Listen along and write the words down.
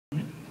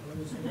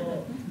We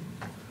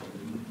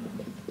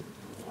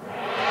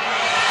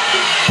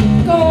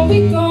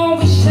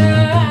gon'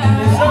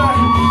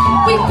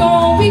 shine. We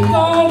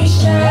gon'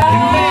 shine.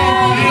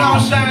 We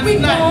gon' shine. We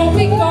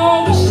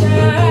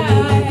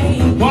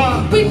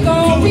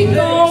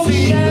gon' shine.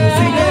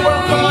 See, they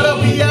were called to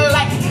be a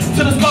light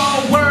to the small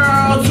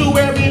world, to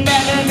every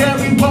man and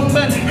every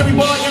woman, every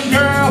boy and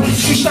girl.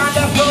 You shine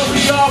that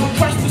glory of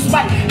Christ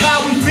despite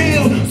how we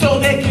feel, so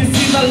they can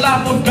see the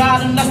life of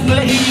God and us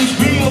that He is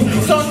real.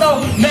 So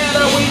no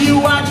matter where you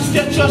are, just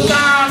get your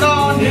shine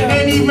on,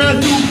 and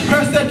even through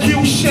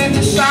persecution,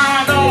 just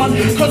shine on.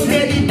 Cause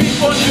many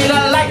people need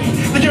a light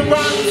they can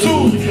run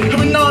to, and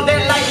we know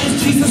that light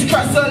is Jesus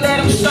Christ, so let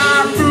Him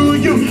shine through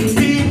you.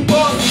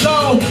 People,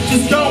 so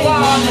just go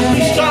on and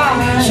be strong.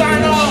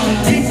 Shine on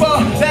people,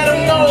 let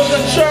them know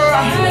that you're a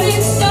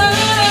shining star.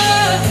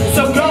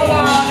 So go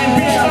on and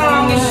be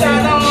strong and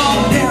shine on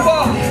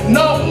people,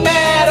 no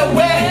matter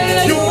where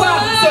you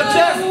are. So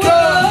just go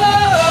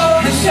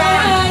and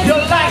shine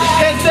your light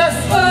and just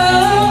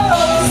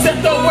set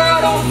the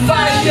world on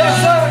fire.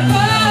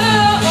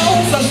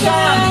 So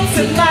shine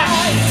tonight,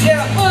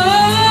 yeah.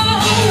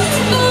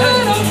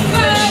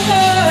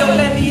 Yo,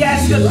 let me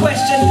ask you a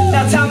question.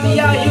 Now tell me,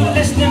 are you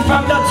listening?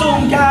 From the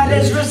tomb, God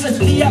is risen.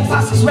 The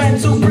apostles ran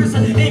to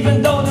prison,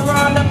 even though they're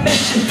on a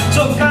mission.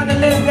 So kinda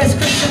live as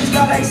Christians,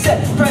 gotta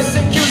accept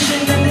persecution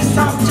in this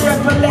time to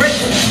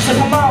revelation. So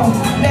come on,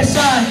 let's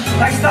shine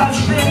like stars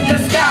in the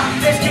sky.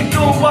 Let's keep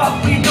doing what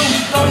we do.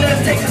 Don't let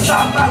us take us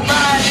off our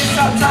ride. It's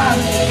our time,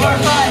 we're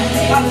fine.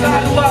 I've got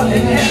to up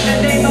in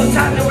heaven, ain't no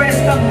time to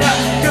rest up now.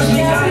 Cause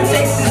we gotta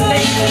take this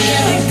nation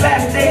in these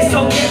last days.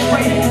 So get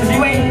ready, if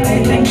you ain't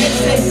ready, then get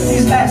safe.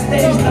 These last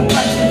days, the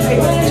price you pay.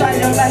 Shine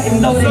your light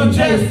and know they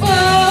just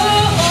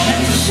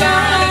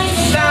shine,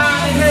 shine,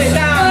 shine,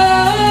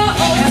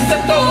 and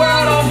set the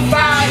world on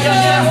fire.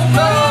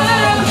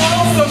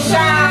 So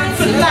shine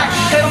tonight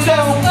and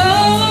just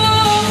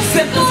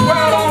set this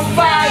world on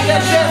fire.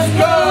 Just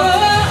go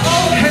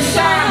and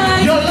shine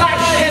your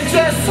light and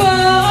just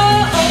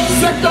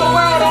set the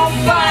world on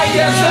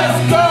fire. Just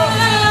go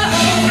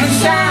and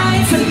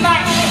shine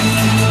tonight.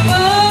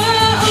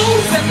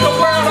 Set the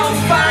world on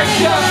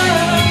fire.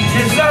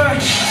 Yes, sir.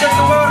 Set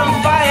the world on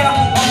fire.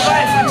 On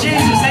fire for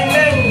Jesus.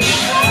 Amen.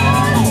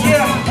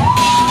 Yeah.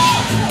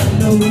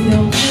 No, we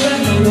don't feel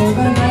no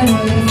overnight or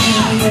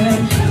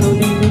no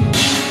need.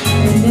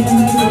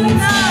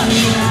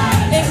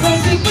 It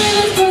cause we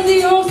feelings cause the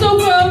home so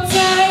broke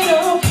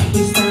title.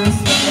 We start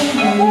spinning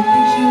and we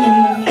think you in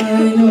the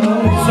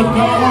final. So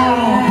go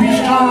on, be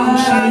strong,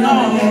 shine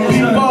on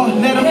people,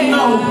 let them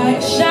know.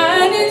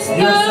 Shining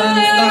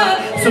star.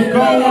 So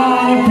go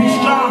on and be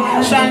strong,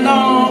 shine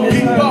on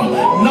people,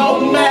 no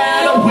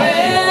matter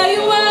where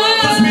you are.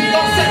 Cause we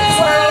gon' set the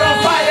world on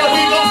fire,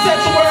 we gon' set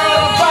the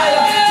world on fire.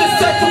 Just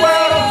set the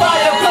world on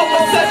fire, come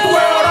on, set the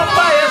world on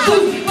fire.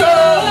 Just go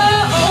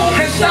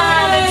and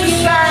shine and just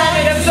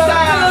shine and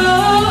shine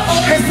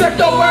and set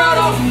the world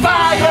on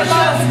fire.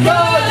 Just go,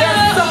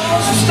 yes, so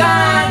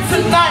shine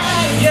tonight,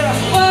 yeah.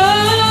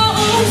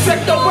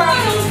 Set the world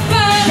on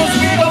fire, cause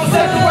we gon'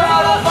 set the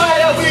world on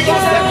fire, we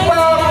gon' set the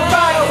world on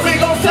fire, we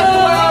gon' set the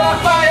world on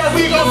fire,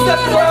 we gon' set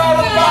the world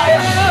on fire,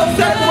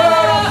 set the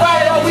world on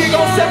fire, we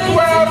gon' set the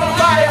world on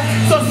fire,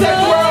 so set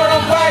the world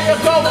on fire,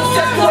 go and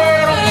set the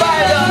world on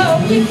fire.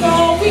 So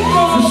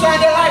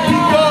shine your light,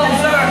 people,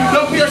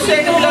 don't be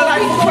ashamed of your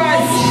light in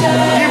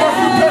Christ.